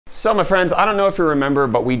So my friends, I don't know if you remember,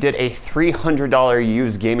 but we did a $300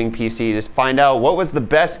 used gaming PC to find out what was the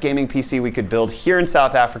best gaming PC we could build here in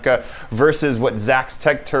South Africa versus what Zach's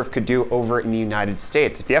Tech Turf could do over in the United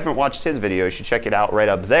States. If you haven't watched his video, you should check it out right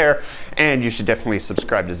up there, and you should definitely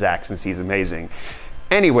subscribe to Zach since he's amazing.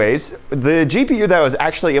 Anyways, the GPU that I was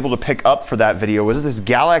actually able to pick up for that video was this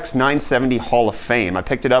Galax 970 Hall of Fame. I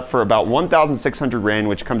picked it up for about 1,600 Rand,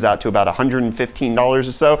 which comes out to about $115 or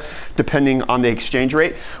so, depending on the exchange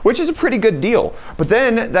rate, which is a pretty good deal. But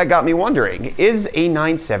then that got me wondering, is a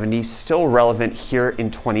 970 still relevant here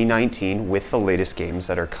in 2019 with the latest games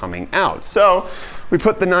that are coming out? So we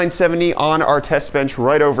put the 970 on our test bench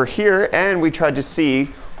right over here, and we tried to see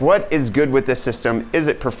what is good with this system, is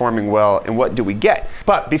it performing well, and what do we get?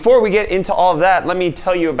 But before we get into all of that, let me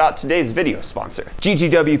tell you about today's video sponsor,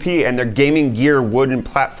 GGWP and their gaming gear wooden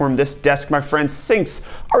platform. This desk, my friends, syncs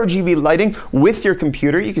RGB lighting with your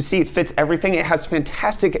computer. You can see it fits everything. It has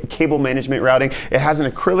fantastic cable management routing. It has an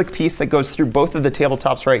acrylic piece that goes through both of the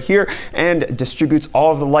tabletops right here and distributes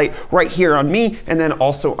all of the light right here on me and then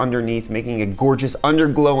also underneath, making a gorgeous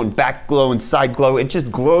underglow and back glow and side glow. It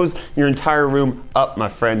just glows your entire room up, my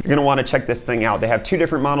friend. You're gonna wanna check this thing out. They have two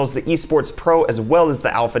different models, the Esports Pro as well as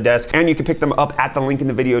the Alpha Desk, and you can pick them up at the link in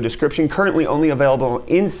the video description. Currently only available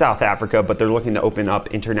in South Africa, but they're looking to open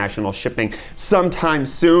up international shipping sometime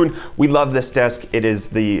soon. We love this desk. It is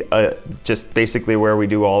the just basically where we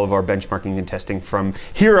do all of our benchmarking and testing from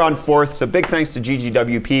here on forth. So big thanks to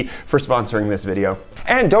GGWP for sponsoring this video.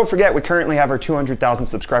 And don't forget, we currently have our 200,000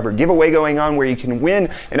 subscriber giveaway going on where you can win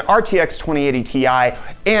an RTX 2080 Ti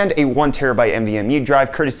and a 1TB NVMe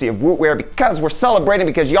drive courtesy of Wootware, because we're celebrating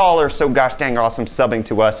because y'all are so gosh dang awesome subbing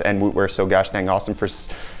to us, and Wootware so gosh dang awesome for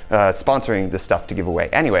sponsoring this stuff to give away.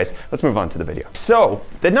 Anyways, let's move on to the video. So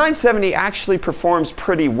the 970 actually performs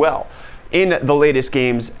pretty well in the latest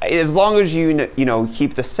games, as long as you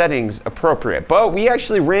keep the settings appropriate. But we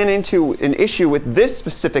actually ran into an issue with this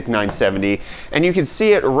specific 970, and you can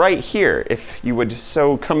see it right here. If you would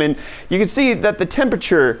so come in, you can see that the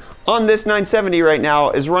temperature on this 970 right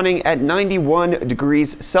now is running at 91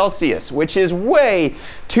 degrees Celsius, which is way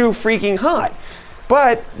too freaking hot.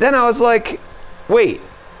 But then I was like, wait,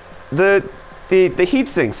 the heat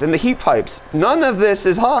sinks and the heat pipes, none of this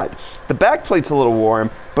is hot. The back plate's a little warm,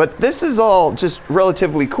 but this is all just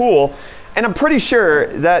relatively cool. And I'm pretty sure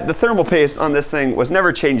that the thermal paste on this thing was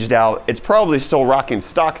never changed out. It's probably still rocking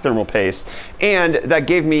stock thermal paste. And that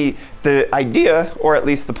gave me the idea, or at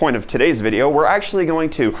least the point of today's video, we're actually going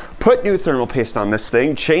to put new thermal paste on this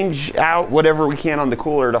thing, change out whatever we can on the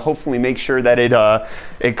cooler to hopefully make sure that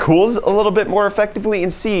it cools a little bit more effectively,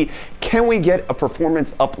 and see, can we get a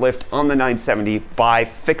performance uplift on the 970 by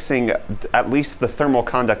fixing at least the thermal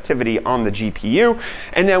conductivity on the GPU,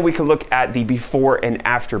 and then we can look at the before and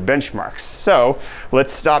after benchmarks. So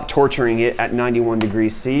let's stop torturing it at 91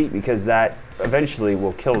 degrees C, because that eventually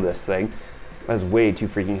will kill this thing. That's way too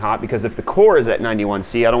freaking hot, because if the core is at 91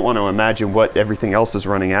 C, I don't want to imagine what everything else is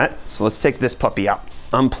running at. So let's take this puppy out.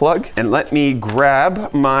 Unplug, and let me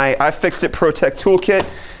grab my iFixit ProTech toolkit,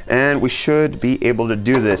 and we should be able to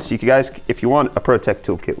do this. You guys, if you want a ProTech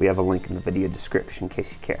toolkit, we have a link in the video description in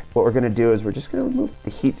case you care. What we're gonna do is we're just gonna remove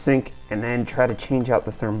the heatsink and then try to change out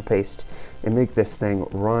the thermal paste and make this thing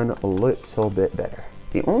run a little bit better.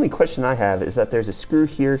 The only question I have is that there's a screw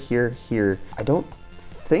here, here, here. I don't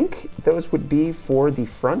think those would be for the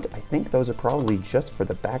front. I think those are probably just for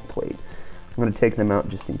the back plate. I'm gonna take them out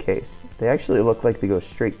just in case. They actually look like they go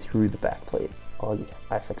straight through the back plate. Oh yeah,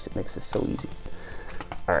 iFixit makes this so easy.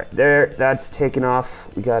 All right, there, that's taken off.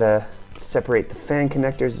 We gotta separate the fan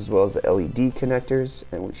connectors as well as the LED connectors,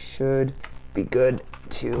 and we should be good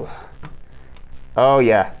to, oh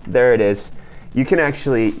yeah, there it is. You can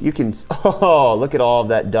actually, oh, look at all of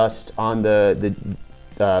that dust on the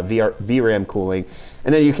VRAM cooling.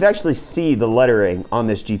 And then you can actually see the lettering on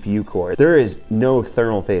this GPU core. There is no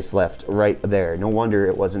thermal paste left right there. No wonder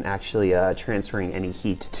it wasn't actually transferring any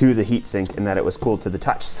heat to the heatsink and that it was cooled to the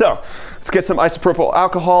touch. So let's get some isopropyl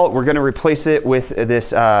alcohol. We're gonna replace it with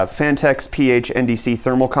this Fantex pH NDC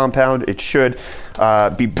thermal compound. It should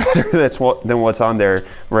be better than what's on there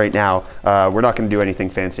right now. We're not gonna do anything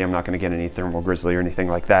fancy. I'm not gonna get any thermal grizzly or anything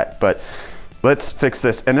like that, but let's fix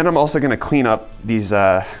this. And then I'm also gonna clean up these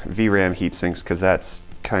VRAM heat sinks, because that's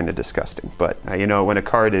kind of disgusting. But you know, when a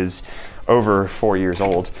card is over 4 years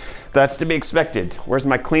old, that's to be expected. Where's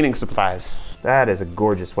my cleaning supplies? That is a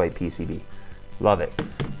gorgeous white PCB. Love it.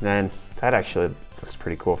 And that actually looks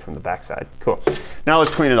pretty cool from the backside. Cool. Now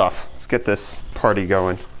let's clean it off. Let's get this party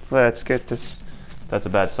going. Let's get this. That's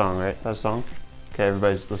a bad song, right? That a song? Okay,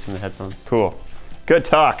 everybody's listening to headphones. Cool. Good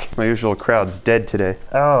talk. My usual crowd's dead today.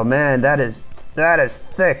 Oh man, that is That is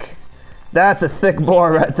thick. That's a thick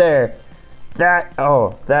bore right there.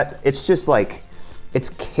 It's just like, it's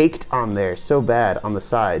caked on there so bad on the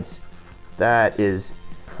sides. That is,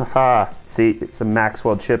 haha, see, it's a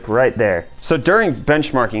Maxwell chip right there. So during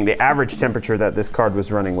benchmarking, the average temperature that this card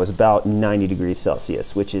was running was about 90 degrees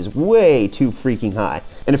Celsius, which is way too freaking high.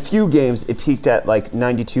 In a few games, it peaked at like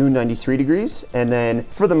 92, 93 degrees, and then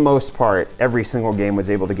for the most part, every single game was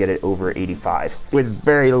able to get it over 85 with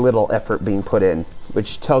very little effort being put in,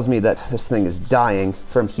 which tells me that this thing is dying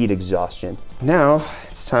from heat exhaustion. Now,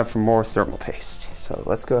 it's time for more thermal paste. So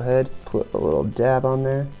let's go ahead, put a little dab on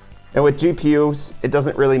there. And with GPUs, it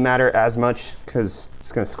doesn't really matter as much because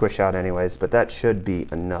it's gonna squish out anyways, but that should be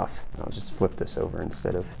enough. I'll just flip this over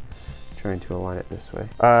instead of trying to align it this way.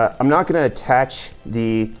 I'm not gonna attach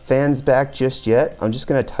the fans back just yet. I'm just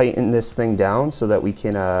gonna tighten this thing down so that we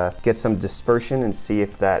can get some dispersion and see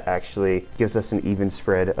if that actually gives us an even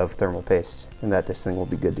spread of thermal paste and that this thing will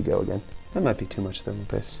be good to go again. That might be too much thermal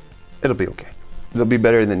paste. It'll be okay. It'll be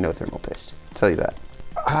better than no thermal paste, I'll tell you that.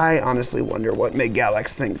 I honestly wonder what made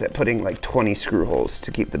Galax think that putting like 20 screw holes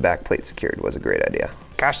to keep the back plate secured was a great idea.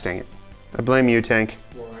 Gosh dang it. I blame you, Tank.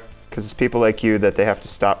 Why? Because it's people like you that they have to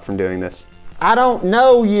stop from doing this. I don't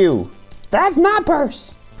know you. That's my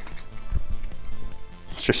purse.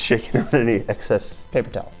 It's just shaking out any excess paper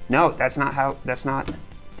towel. No, that's not.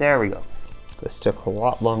 There we go. This took a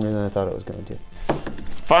lot longer than I thought it was going to.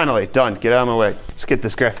 Finally, done. Get out of my way. Let's get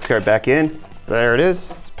this graphics card back in. There it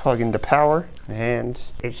is. Let's plug into power and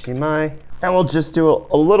HDMI. And we'll just do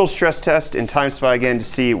a little stress test in TimeSpy again to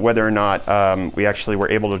see whether or not we actually were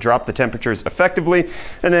able to drop the temperatures effectively.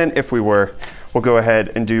 And then if we were, we'll go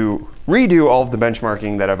ahead and redo all of the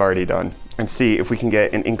benchmarking that I've already done and see if we can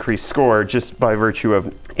get an increased score just by virtue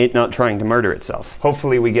of it not trying to murder itself.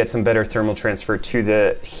 Hopefully we get some better thermal transfer to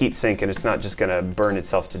the heatsink and it's not just gonna burn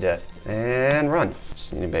itself to death. And run.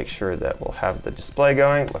 Just need to make sure that we'll have the display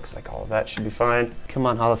going. Looks like all of that should be fine. Come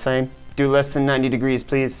on, Hall of Fame. Do less than 90 degrees,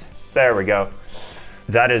 please. There we go.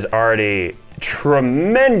 That is already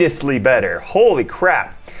tremendously better. Holy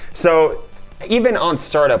crap. So even on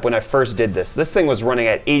startup, when I first did this thing was running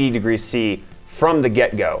at 80 degrees C from the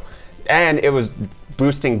get-go. And it was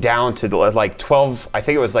boosting down to like 12, I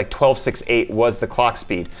think it was like 12.68 was the clock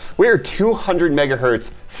speed. We are 200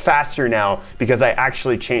 megahertz faster now because I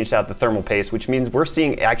actually changed out the thermal paste, which means we're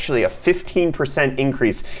seeing actually a 15%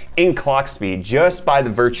 increase in clock speed just by the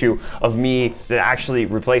virtue of me actually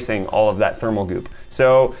replacing all of that thermal goop.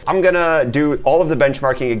 So I'm gonna do all of the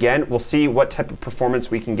benchmarking again. We'll see what type of performance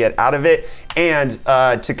we can get out of it. And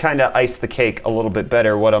to kind of ice the cake a little bit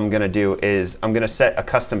better, what I'm gonna do is I'm gonna set a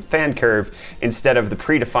custom fan curve instead of the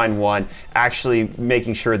predefined one, actually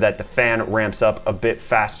making sure that the fan ramps up a bit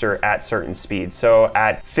faster at certain speeds. So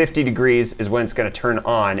at 50 degrees is when it's gonna turn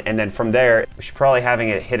on, and then from there, we should probably having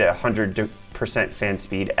it hit at 100% fan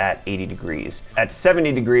speed at 80 degrees. At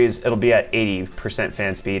 70 degrees, it'll be at 80%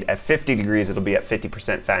 fan speed. At 50 degrees, it'll be at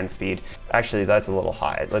 50% fan speed. Actually, that's a little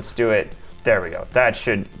high. Let's do it. There we go. That's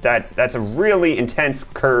a really intense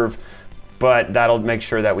curve, but that'll make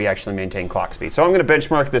sure that we actually maintain clock speed. So I'm gonna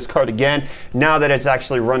benchmark this card again. Now that it's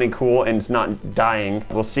actually running cool and it's not dying,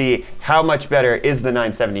 we'll see how much better is the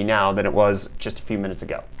 970 now than it was just a few minutes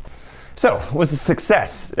ago. So, it was a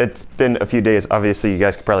success. It's been a few days. Obviously, you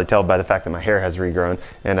guys can probably tell by the fact that my hair has regrown.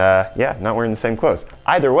 And yeah, not wearing the same clothes.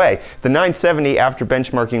 Either way, the 970 after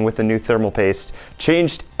benchmarking with the new thermal paste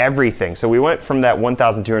changed everything. So we went from that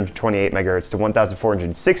 1,228 megahertz to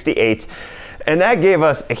 1,468. And that gave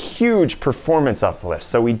us a huge performance uplift.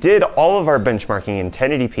 So we did all of our benchmarking in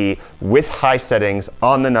 1080p with high settings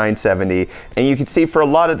on the 970. And you can see for a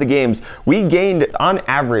lot of the games, we gained on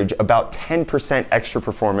average about 10% extra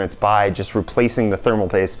performance by just replacing the thermal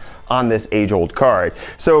paste on this age-old card.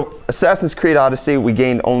 So Assassin's Creed Odyssey, we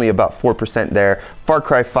gained only about 4% there. Far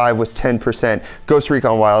Cry 5 was 10%, Ghost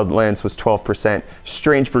Recon Wildlands was 12%,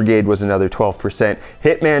 Strange Brigade was another 12%,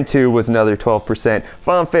 Hitman 2 was another 12%,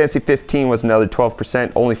 Final Fantasy 15 was another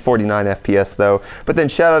 12%, only 49 FPS though. But then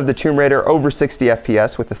Shadow of the Tomb Raider over 60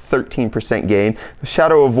 FPS with a 13% gain.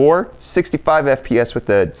 Shadow of War, 65 FPS with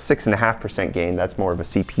a 6.5% gain. That's more of a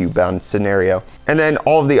CPU bound scenario. And then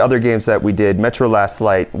all of the other games that we did, Metro Last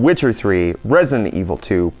Light, Witcher 3, Resident Evil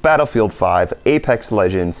 2, Battlefield 5, Apex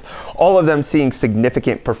Legends, all of them seeing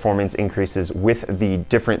significant performance increases with the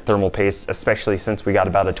different thermal paste, especially since we got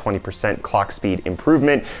about a 20% clock speed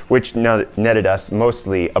improvement, which netted us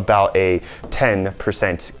mostly about a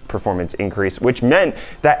 10% performance increase, which meant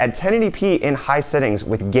that at 1080p in high settings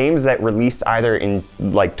with games that released either in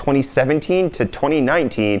like 2017 to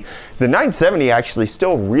 2019, the 970 actually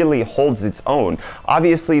still really holds its own.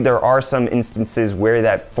 Obviously, there are some instances where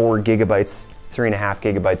that 4 gigabytes 3.5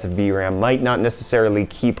 gigabytes of VRAM might not necessarily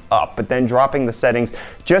keep up, but then dropping the settings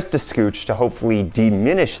just a scooch to hopefully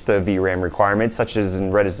diminish the VRAM requirements, such as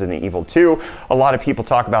in Resident Evil 2. A lot of people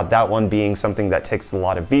talk about that one being something that takes a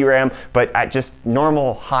lot of VRAM, but at just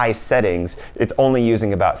normal high settings, it's only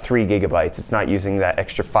using about 3 gigabytes. It's not using that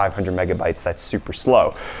extra 500 megabytes that's super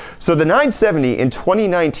slow. So the 970 in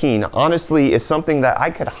 2019 honestly is something that I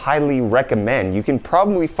could highly recommend. You can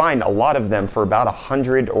probably find a lot of them for about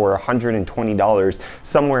 $100 or $120,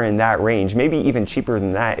 somewhere in that range, maybe even cheaper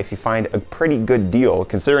than that if you find a pretty good deal.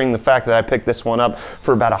 Considering the fact that I picked this one up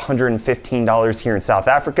for about $115 here in South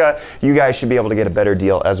Africa, you guys should be able to get a better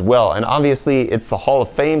deal as well. And obviously it's the Hall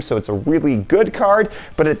of Fame, so it's a really good card,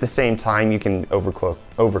 but at the same time you can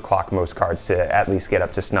overclock most cards to at least get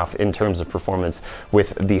up to snuff in terms of performance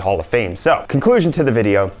with the Hall of Fame. So, conclusion to the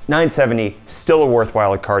video, 970, still a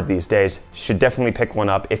worthwhile card these days. Should definitely pick one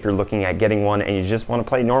up if you're looking at getting one and you just want to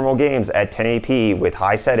play normal games at 1080p with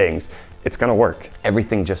high settings. It's gonna work.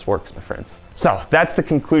 Everything just works, my friends. So that's the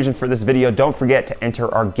conclusion for this video. Don't forget to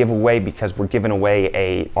enter our giveaway because we're giving away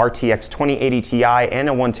a RTX 2080 Ti and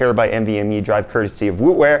a 1TB NVMe drive courtesy of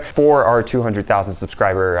Wootware for our 200,000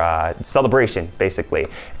 subscriber celebration, basically.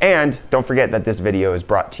 And don't forget that this video is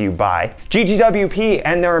brought to you by GGWP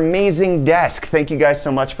and their amazing desk. Thank you guys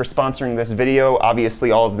so much for sponsoring this video.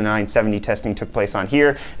 Obviously, all of the 970 testing took place on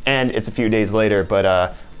here, and it's a few days later,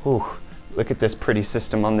 but look at this pretty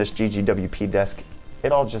system on this GGWP desk.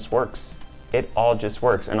 It all just works. It all just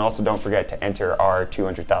works. And also don't forget to enter our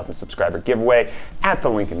 200,000 subscriber giveaway at the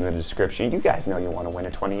link in the description. You guys know you want to win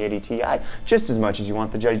a 2080 Ti just as much as you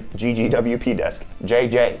want the GGWP desk.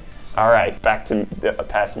 JJ. All right, back to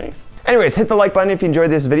past me. Anyways, hit the like button if you enjoyed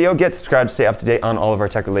this video. Get subscribed to stay up to date on all of our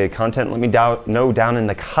tech-related content. Let me know down in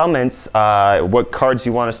the comments what cards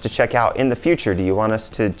you want us to check out in the future. Do you want us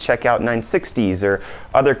to check out 960s or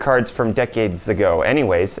other cards from decades ago?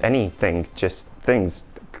 Anyways, anything, just things,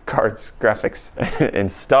 cards, graphics,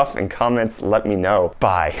 and stuff, and comments, let me know.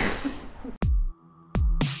 Bye.